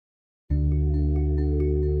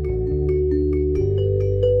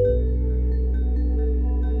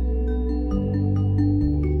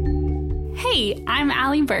Hey, I'm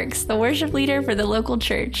Allie Burks, the worship leader for the local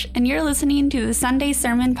church, and you're listening to the Sunday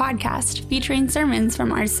Sermon Podcast featuring sermons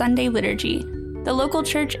from our Sunday liturgy. The local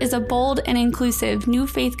church is a bold and inclusive new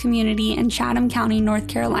faith community in Chatham County, North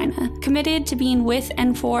Carolina, committed to being with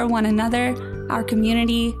and for one another, our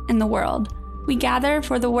community, and the world. We gather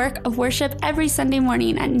for the work of worship every Sunday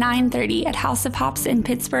morning at 9:30 at House of Hops in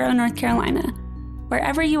Pittsboro, North Carolina.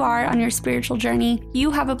 Wherever you are on your spiritual journey,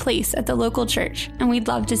 you have a place at the local church, and we'd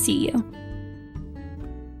love to see you.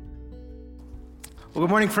 Well, good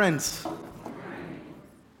morning, friends.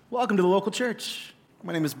 Welcome to the local church.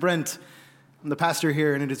 My name is Brent. I'm the pastor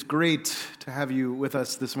here, and it is great to have you with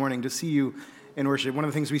us this morning, to see you in worship. One of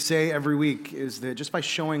the things we say every week is that just by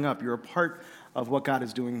showing up, you're a part of what God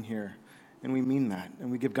is doing here. And we mean that, and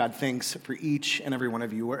we give God thanks for each and every one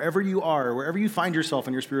of you. Wherever you are, wherever you find yourself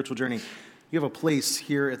in your spiritual journey, you have a place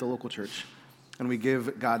here at the local church, and we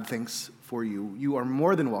give God thanks for you. You are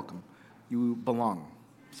more than welcome. You belong.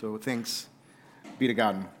 So thanks be to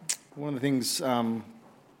God. One of the things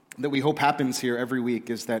that we hope happens here every week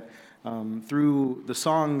is that through the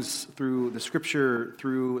songs, through the scripture,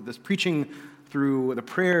 through the preaching, through the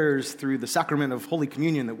prayers, through the sacrament of Holy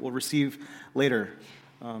Communion that we'll receive later,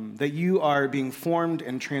 that you are being formed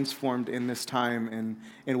and transformed in this time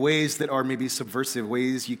in ways that are maybe subversive,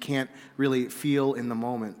 ways you can't really feel in the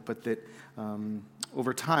moment, but that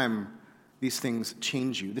over time, these things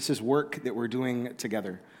change you. This is work that we're doing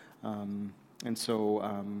together. And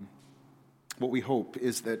so what we hope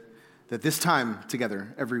is that this time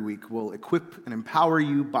together every week will equip and empower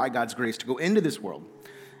you by God's grace to go into this world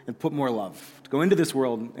and put more love, to go into this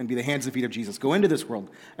world and be the hands and feet of Jesus. Go into this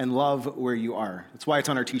world and love where you are. That's why it's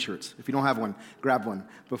on our t-shirts. If you don't have one, grab one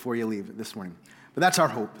before you leave this morning. But that's our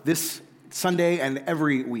hope. This Sunday and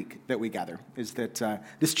every week that we gather is that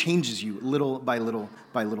this changes you little by little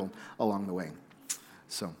by little along the way.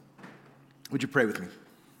 So, would you pray with me?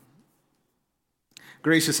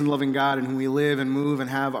 Gracious and loving God, in whom we live and move and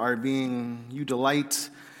have our being, you delight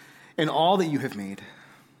in all that you have made.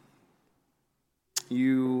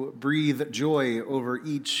 You breathe joy over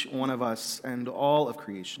each one of us and all of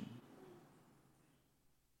creation.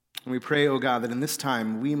 And we pray, O God, that in this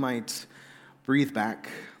time we might breathe back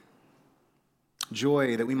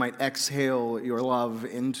joy, that we might exhale your love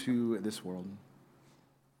into this world.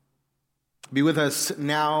 Be with us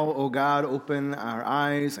now, O God. Open our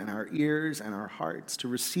eyes and our ears and our hearts to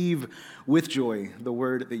receive with joy the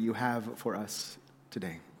word that you have for us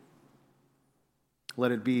today.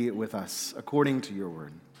 Let it be with us according to your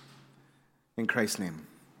word. In Christ's name,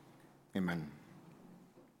 amen.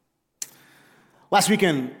 Last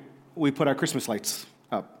weekend, we put our Christmas lights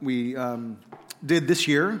up. We did this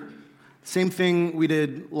year same thing we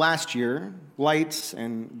did last year, lights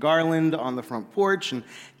and garland on the front porch and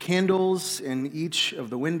candles in each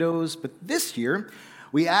of the windows. But this year,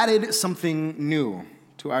 we added something new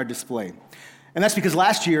to our display. And that's because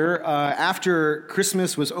last year, after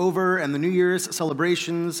Christmas was over and the New Year's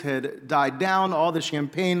celebrations had died down, all the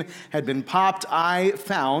champagne had been popped, I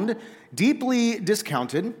found, deeply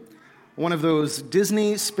discounted, one of those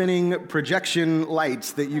Disney spinning projection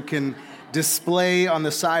lights that you can display on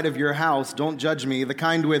the side of your house. Don't judge me. The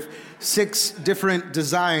kind with 6 different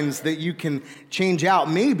designs that you can change out.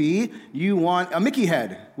 Maybe you want a Mickey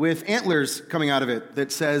head with antlers coming out of it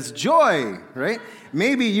that says joy, right?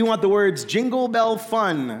 Maybe you want the words Jingle Bell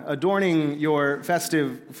Fun adorning your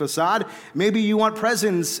festive facade. Maybe you want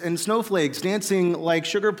presents and snowflakes dancing like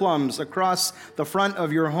sugar plums across the front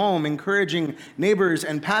of your home, encouraging neighbors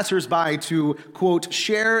and passersby to, quote,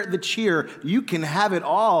 share the cheer. You can have it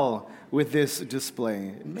all with this display.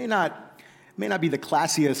 It may not be the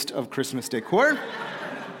classiest of Christmas decor,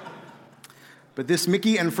 but this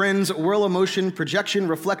Mickey and Friends Whirl of Motion projection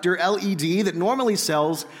reflector LED that normally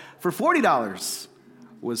sells for $40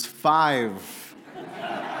 was $5.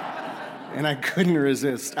 And I couldn't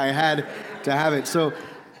resist. I had to have it. So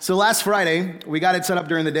last Friday, we got it set up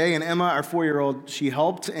during the day, and Emma, our 4-year-old, she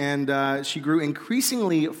helped, and she grew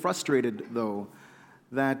increasingly frustrated, though,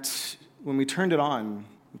 that when we turned it on,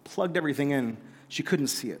 plugged everything in, she couldn't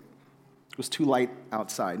see it. It was too light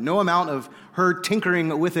outside. No amount of her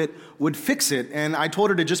tinkering with it would fix it, and I told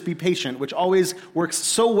her to just be patient, which always works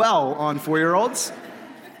so well on 4-year-olds.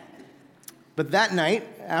 But that night,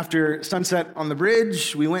 after sunset on the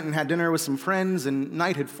bridge, we went and had dinner with some friends, and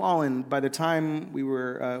night had fallen by the time we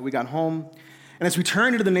got home. And as we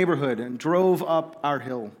turned into the neighborhood and drove up our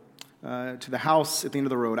hill to the house at the end of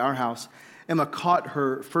the road, our house, Emma caught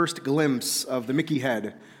her first glimpse of the Mickey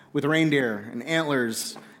head with reindeer and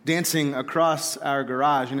antlers dancing across our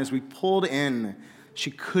garage. And as we pulled in, she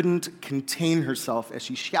couldn't contain herself as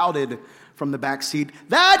she shouted from the back seat,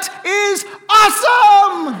 "That is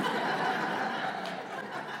awesome!"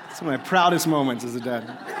 It's one of my proudest moments as a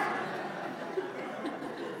dad.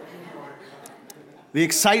 The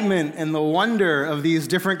excitement and the wonder of these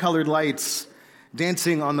different colored lights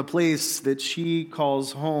dancing on the place that she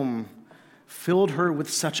calls home filled her with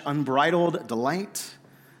such unbridled delight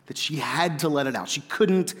that she had to let it out. She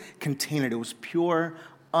couldn't contain it. It was pure,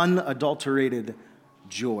 unadulterated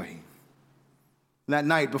joy. That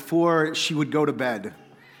night, before she would go to bed,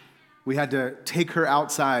 we had to take her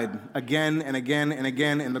outside again and again and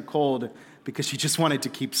again in the cold because she just wanted to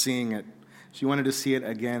keep seeing it. She wanted to see it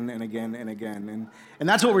again and again and again. And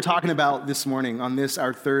that's what we're talking about this morning on this,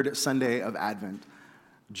 our third Sunday of Advent.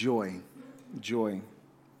 Joy. Joy.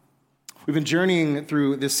 We've been journeying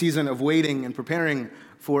through this season of waiting and preparing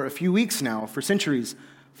for a few weeks now. For centuries,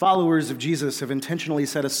 followers of Jesus have intentionally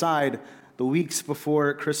set aside the weeks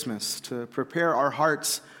before Christmas to prepare our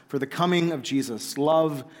hearts for the coming of Jesus,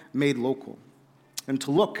 love made local, and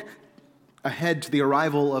to look ahead to the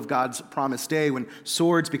arrival of God's promised day when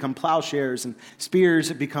swords become plowshares and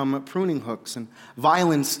spears become pruning hooks and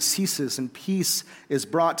violence ceases and peace is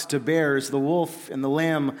brought to bear as the wolf and the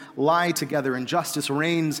lamb lie together and justice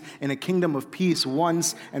reigns in a kingdom of peace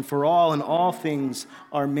once and for all, and all things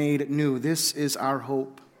are made new. This is our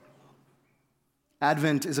hope.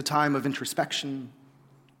 Advent is a time of introspection,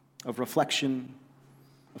 of reflection,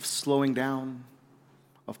 of slowing down,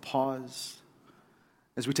 of pause,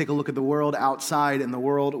 as we take a look at the world outside and the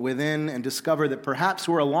world within and discover that perhaps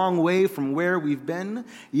we're a long way from where we've been,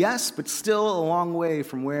 yes, but still a long way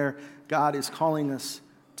from where God is calling us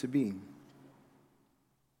to be.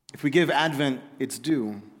 If we give Advent its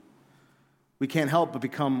due, we can't help but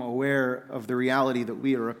become aware of the reality that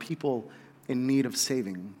we are a people in need of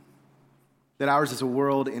saving, that ours is a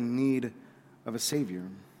world in need of a Savior.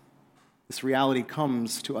 This reality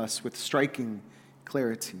comes to us with striking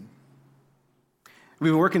clarity.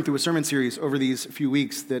 We've been working through a sermon series over these few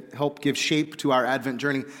weeks that help give shape to our Advent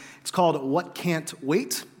journey. It's called What Can't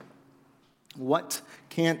Wait? What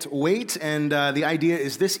Can't Wait? And the idea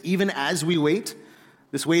is this: even as we wait,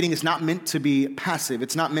 this waiting is not meant to be passive.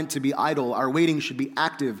 It's not meant to be idle. Our waiting should be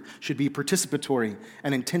active, should be participatory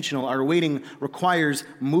and intentional. Our waiting requires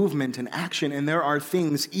movement and action, and there are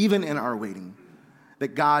things, even in our waiting,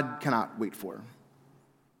 that God cannot wait for,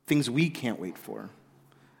 things we can't wait for.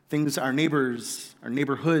 Things our neighbors, our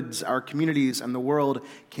neighborhoods, our communities, and the world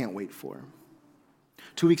can't wait for.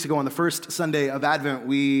 2 weeks ago on the first Sunday of Advent,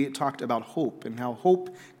 we talked about hope and how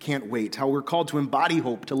hope can't wait, how we're called to embody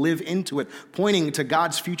hope, to live into it, pointing to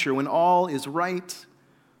God's future when all is right,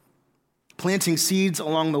 planting seeds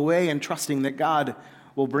along the way and trusting that God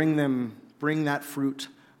will bring that fruit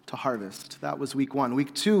to harvest. That was week 1.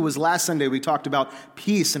 Week 2 was last Sunday. We talked about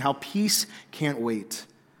peace and how peace can't wait,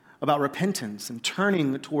 about repentance and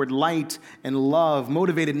turning toward light and love,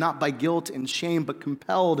 motivated not by guilt and shame, but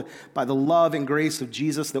compelled by the love and grace of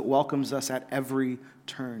Jesus that welcomes us at every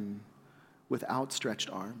turn with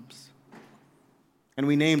outstretched arms. And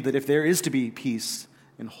we named that if there is to be peace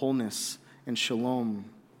and wholeness and shalom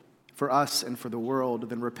for us and for the world,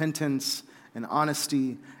 then repentance and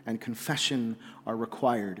honesty and confession are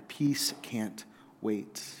required. Peace can't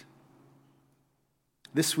wait.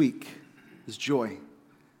 This week is joy.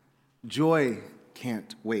 Joy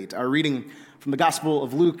can't wait. Our reading from the Gospel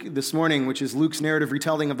of Luke this morning, which is Luke's narrative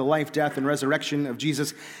retelling of the life, death, and resurrection of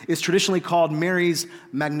Jesus, is traditionally called Mary's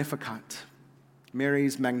Magnificat.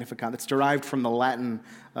 Mary's Magnificat. It's derived from the Latin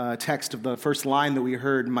text of the first line that we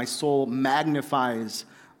heard, "My soul magnifies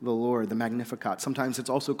the Lord," the Magnificat. Sometimes it's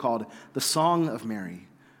also called the Song of Mary,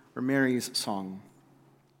 or Mary's Song.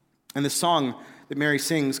 And the song that Mary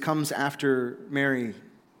sings comes after Mary,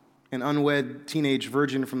 an unwed teenage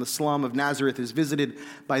virgin from the slum of Nazareth, is visited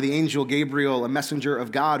by the angel Gabriel, a messenger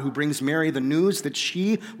of God, who brings Mary the news that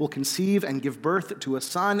she will conceive and give birth to a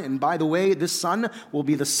son. And by the way, this son will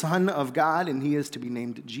be the Son of God, and he is to be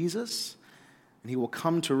named Jesus. And he will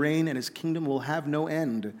come to reign, and his kingdom will have no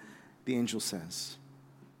end, the angel says.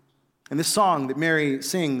 And this song that Mary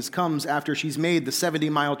sings comes after she's made the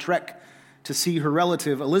 70-mile trek to see her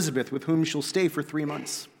relative Elizabeth, with whom she'll stay for 3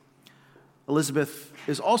 months. Elizabeth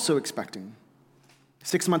is also expecting,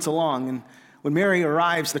 6 months along, and when Mary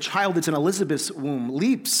arrives, the child that's in Elizabeth's womb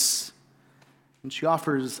leaps, and she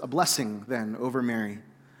offers a blessing then over Mary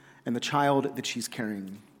and the child that she's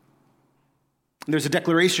carrying. And there's a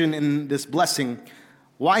declaration in this blessing.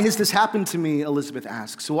 "Why has this happened to me?" Elizabeth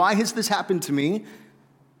asks. "Why has this happened to me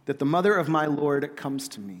that the mother of my Lord comes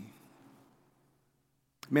to me?"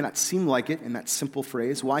 It may not seem like it in that simple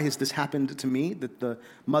phrase, "Why has this happened to me that the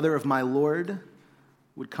mother of my Lord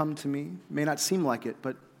would come to me. It may not seem like it,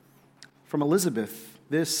 but from Elizabeth,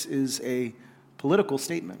 this is a political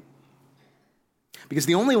statement. Because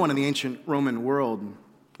the only one in the ancient Roman world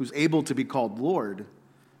who's able to be called Lord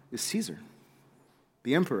is Caesar,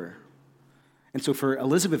 the emperor. And so for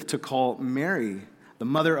Elizabeth to call Mary the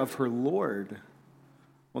mother of her Lord,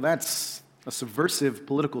 well, that's a subversive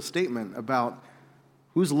political statement about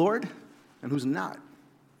who's Lord and who's not,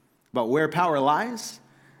 about where power lies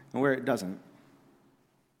and where it doesn't.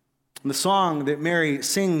 And the song that Mary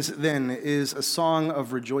sings then is a song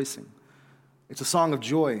of rejoicing. It's a song of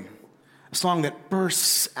joy, a song that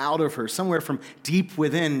bursts out of her. Somewhere from deep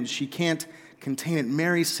within, she can't contain it.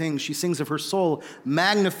 Mary sings. She sings of her soul,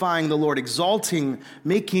 magnifying the Lord, exalting,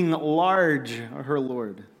 making large her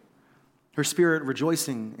Lord. Her spirit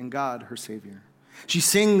rejoicing in God, her Savior. She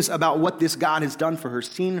sings about what this God has done for her,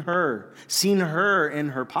 seen her in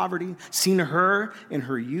her poverty, seen her in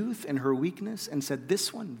her youth and her weakness, and said,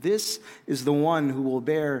 this is the one who will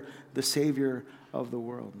bear the Savior of the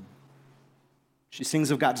world. She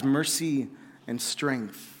sings of God's mercy and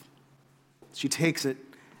strength. She takes it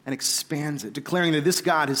and expands it, declaring that this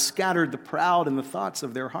God has scattered the proud in the thoughts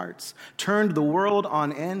of their hearts, turned the world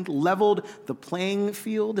on end, leveled the playing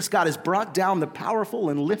field. This God has brought down the powerful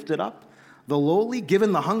and lifted up the lowly,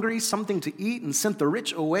 given the hungry something to eat, and sent the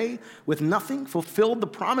rich away with nothing, fulfilled the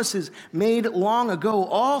promises made long ago,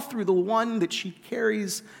 all through the one that she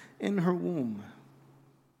carries in her womb.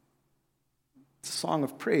 It's a song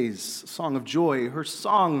of praise, a song of joy. Her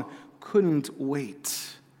song couldn't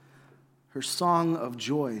wait. Her song of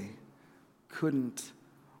joy couldn't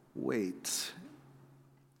wait.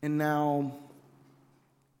 And now,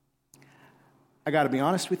 I got to be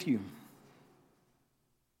honest with you.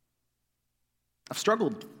 I've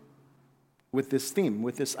struggled with this theme,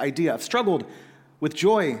 with this idea. I've struggled with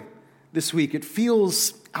joy this week. It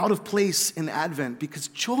feels out of place in Advent because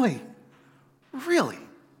joy, really?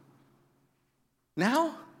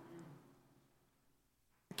 Now?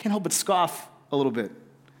 I can't help but scoff a little bit.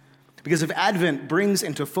 Because if Advent brings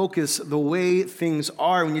into focus the way things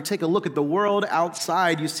are, when you take a look at the world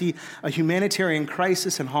outside, you see a humanitarian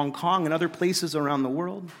crisis in Hong Kong and other places around the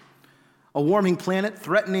world. A warming planet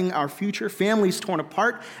threatening our future, families torn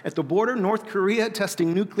apart at the border, North Korea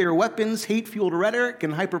testing nuclear weapons, hate-fueled rhetoric,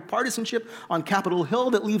 and hyper-partisanship on Capitol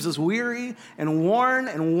Hill that leaves us weary and worn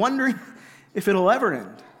and wondering if it'll ever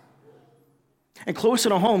end. And closer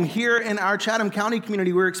to home, here in our Chatham County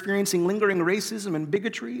community, we're experiencing lingering racism and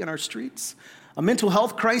bigotry in our streets, a mental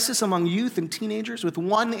health crisis among youth and teenagers, with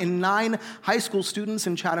 1 in 9 high school students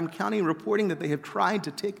in Chatham County reporting that they have tried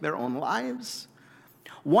to take their own lives.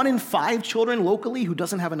 1 in 5 children locally who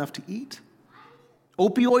doesn't have enough to eat.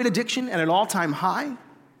 Opioid addiction at an all-time high.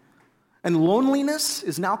 And loneliness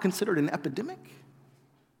is now considered an epidemic.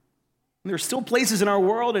 And there are still places in our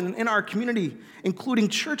world and in our community, including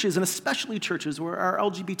churches, and especially churches, where our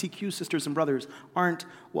LGBTQ sisters and brothers aren't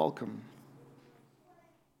welcome.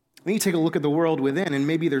 Then you take a look at the world within, and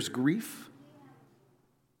maybe there's grief.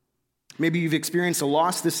 Maybe you've experienced a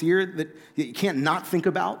loss this year that you can't not think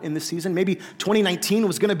about in this season. Maybe 2019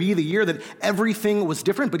 was going to be the year that everything was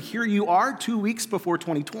different, but here you are 2 weeks before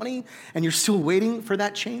 2020, and you're still waiting for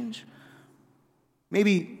that change.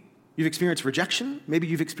 Maybe you've experienced rejection. Maybe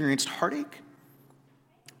you've experienced heartache.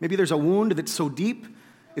 Maybe there's a wound that's so deep,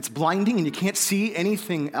 it's blinding, and you can't see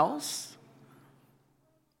anything else.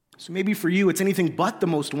 So maybe for you, it's anything but the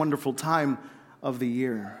most wonderful time of the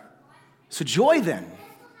year. So joy then.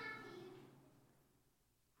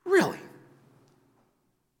 Really?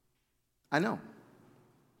 I know.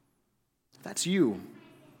 If that's you,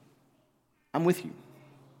 I'm with you.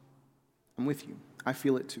 I'm with you. I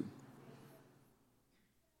feel it too.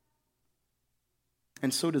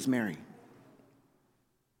 And so does Mary.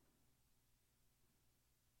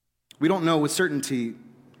 We don't know with certainty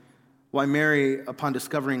why Mary, upon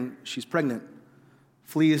discovering she's pregnant,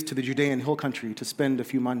 flees to the Judean hill country to spend a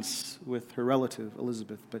few months with her relative,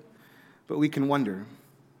 Elizabeth, but we can wonder.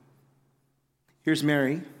 Here's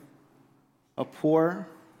Mary, a poor,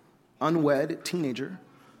 unwed teenager,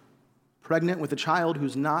 pregnant with a child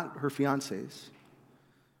who's not her fiance's.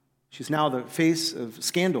 She's now the face of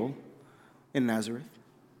scandal in Nazareth.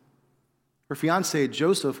 Her fiancé,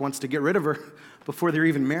 Joseph, wants to get rid of her before they're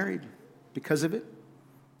even married because of it.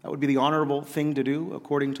 That would be the honorable thing to do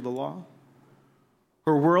according to the law.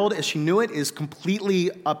 Her world, as she knew it, is completely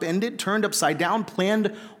upended, turned upside down,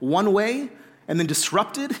 planned one way, and then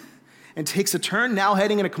disrupted and takes a turn, now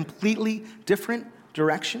heading in a completely different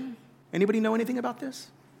direction. Anybody know anything about this?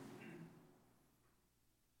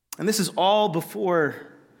 And this is all before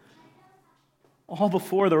all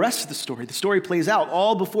before the rest of the story. The story plays out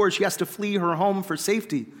all before she has to flee her home for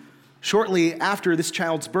safety. Shortly after this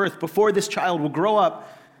child's birth, before this child will grow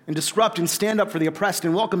up and disrupt and stand up for the oppressed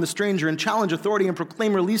and welcome the stranger and challenge authority and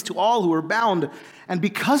proclaim release to all who are bound. And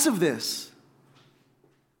because of this,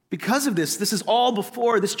 this is all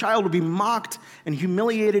before this child will be mocked and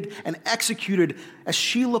humiliated and executed as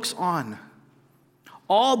she looks on.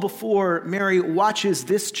 All before Mary watches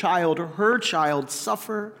this child, her child,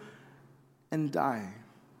 suffer and die.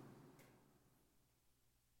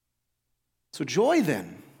 So joy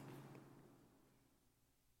then.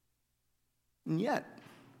 And yet,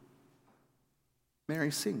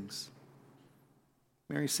 Mary sings.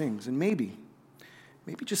 Mary sings. And maybe,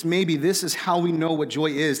 just maybe, this is how we know what joy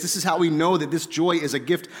is. This is how we know that this joy is a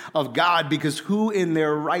gift of God, because who in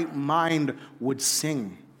their right mind would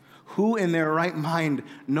sing? Who in their right mind,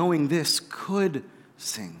 knowing this, could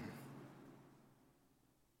sing?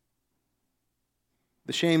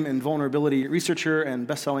 The shame and vulnerability researcher and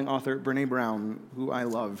best-selling author Brené Brown, who I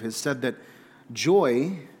love, has said that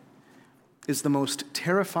joy is the most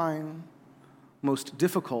terrifying, most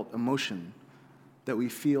difficult emotion that we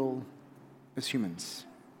feel as humans.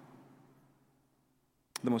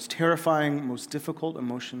 The most terrifying, most difficult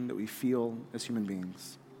emotion that we feel as human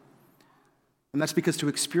beings. And that's because to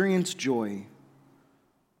experience joy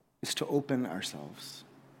is to open ourselves.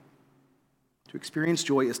 To experience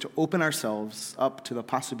joy is to open ourselves up to the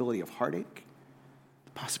possibility of heartache,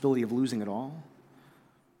 the possibility of losing it all.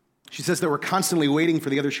 She says that we're constantly waiting for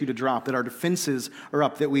the other shoe to drop, that our defenses are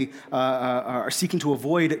up, that we are seeking to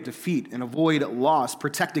avoid defeat and avoid loss,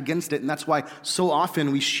 protect against it, and that's why so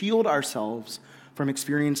often we shield ourselves from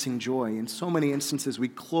experiencing joy. In so many instances, we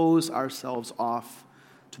close ourselves off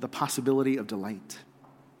to the possibility of delight.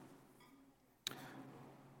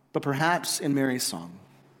 But perhaps in Mary's song,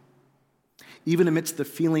 even amidst the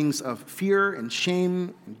feelings of fear and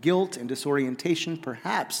shame and guilt and disorientation,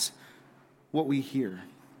 perhaps what we hear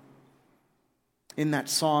in that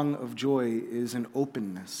song of joy is an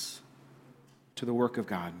openness to the work of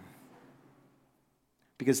God.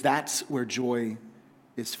 Because that's where joy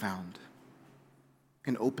is found.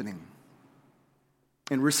 An opening.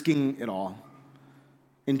 And risking it all.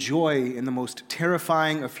 In joy, in the most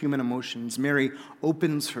terrifying of human emotions, Mary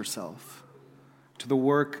opens herself to the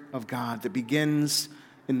work of God that begins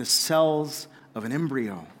in the cells of an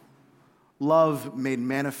embryo, love made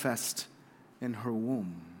manifest in her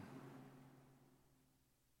womb.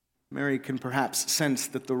 Mary can perhaps sense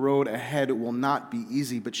that the road ahead will not be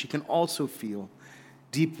easy, but she can also feel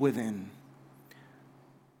deep within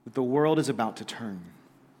that the world is about to turn.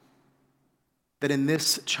 That in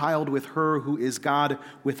this child with her who is God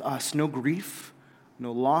with us, no grief,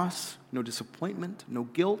 no loss, no disappointment, no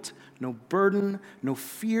guilt, no burden, no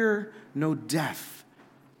fear, no death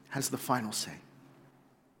has the final say.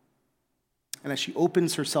 And as she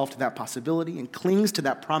opens herself to that possibility and clings to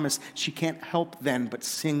that promise, she can't help then but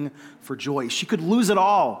sing for joy. She could lose it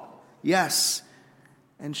all, yes,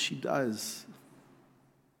 and she does.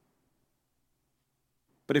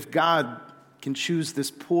 But if God can choose this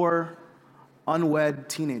poor, unwed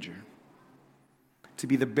teenager to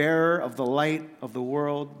be the bearer of the light of the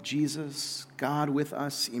world, Jesus, God with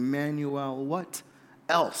us, Emmanuel, what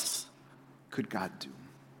else could God do?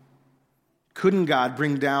 Couldn't God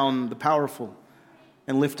bring down the powerful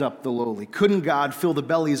and lift up the lowly? Couldn't God fill the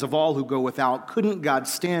bellies of all who go without? Couldn't God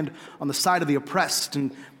stand on the side of the oppressed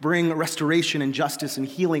and bring restoration and justice and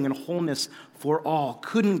healing and wholeness for all?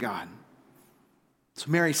 Couldn't God? So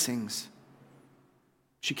Mary sings.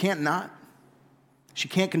 She can't not. She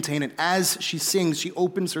can't contain it. As she sings, she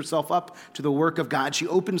opens herself up to the work of God. She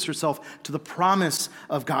opens herself to the promise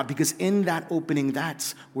of God, because in that opening,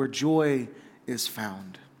 that's where joy is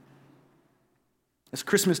found. As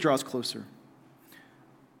Christmas draws closer,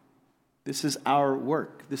 this is our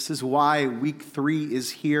work. This is why week 3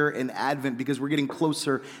 is here in Advent, because we're getting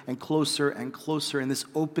closer and closer and closer, and this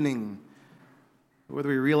opening, whether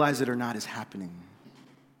we realize it or not, is happening.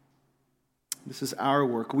 This is our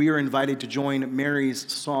work. We are invited to join Mary's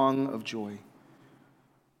song of joy,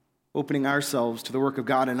 opening ourselves to the work of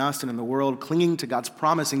God in us and in the world, clinging to God's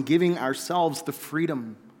promise and giving ourselves the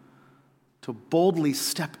freedom to boldly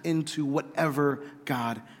step into whatever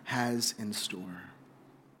God has in store.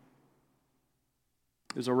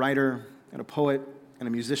 There's a writer and a poet and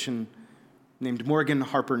a musician named Morgan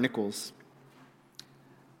Harper Nichols.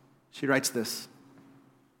 She writes this: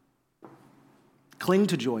 "Cling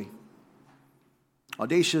to joy.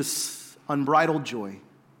 Audacious, unbridled joy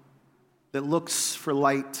that looks for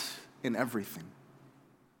light in everything,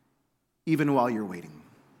 even while you're waiting."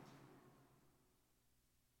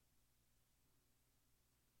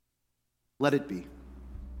 Let it be.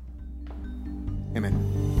 Amen.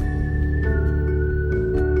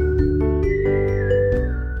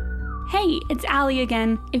 Hey, it's Allie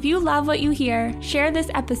again. If you love what you hear, share this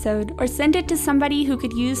episode or send it to somebody who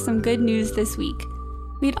could use some good news this week.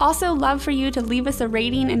 We'd also love for you to leave us a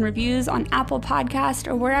rating and reviews on Apple Podcast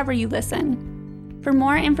or wherever you listen. For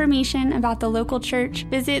more information about the local church,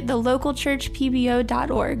 visit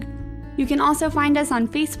thelocalchurchpbo.org. You can also find us on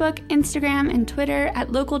Facebook, Instagram, and Twitter at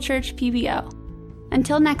localchurchpbo.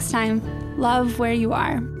 Until next time, love where you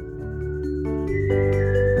are.